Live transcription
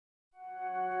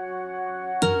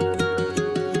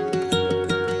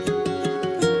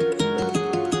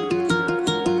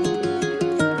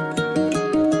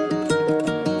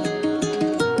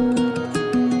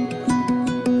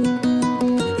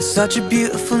such a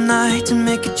beautiful night to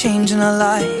make a change in our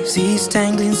lives. East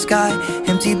Anglian sky,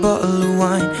 empty bottle of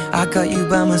wine. I got you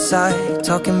by my side,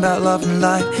 talking about love and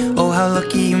life. Oh, how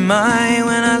lucky am I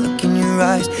when I look in your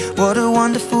eyes. What a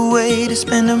wonderful way to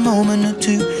spend a moment or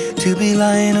two, to be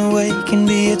lying awake and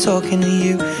be here talking to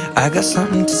you. I got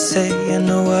something to say, I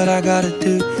know what I gotta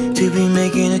do, to be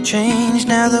making a change,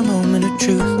 now the moment of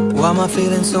truth. Why am I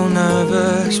feeling so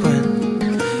nervous when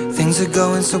things are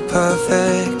going so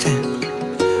perfect?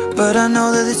 But I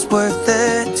know that it's worth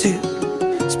it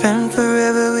to spend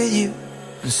forever with you.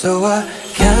 And so I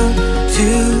count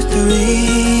 2,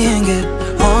 3 and get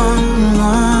on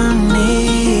one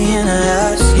knee and I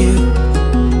ask you,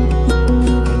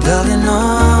 darling,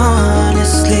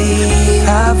 honestly,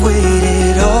 I've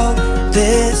waited all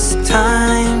this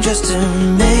time just to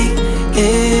make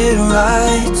it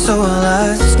right. So I'll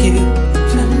ask you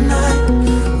tonight,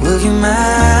 will you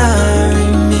marry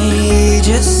me?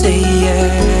 Just say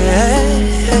yes.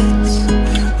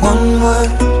 One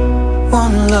word,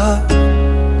 one love,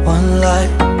 one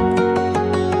life.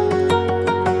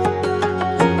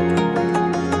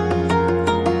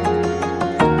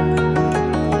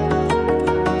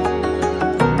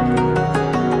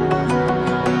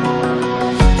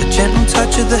 A gentle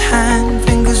touch of the hand,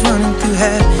 fingers running through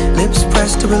hair, lips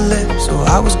pressed to her lips, so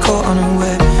I was caught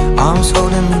unaware. Arms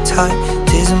holding me tight,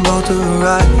 tears in both of her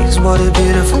eyes. What a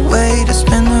beautiful way to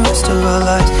spend the rest of our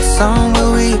lives. The sun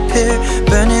will reappear,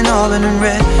 burning auburn and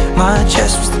red. My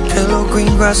chest was the pillow,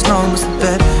 green grass lawn was the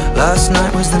bed. Last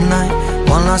night was the night,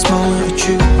 one last moment of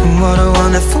truth. And what a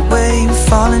wonderful way of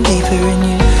falling deeper in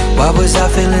you. Why was I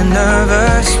feeling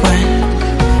nervous when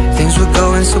things were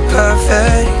going so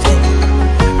perfect?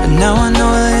 But now I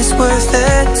know that it's worth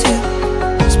it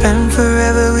to spend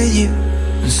forever with you.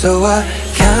 And so I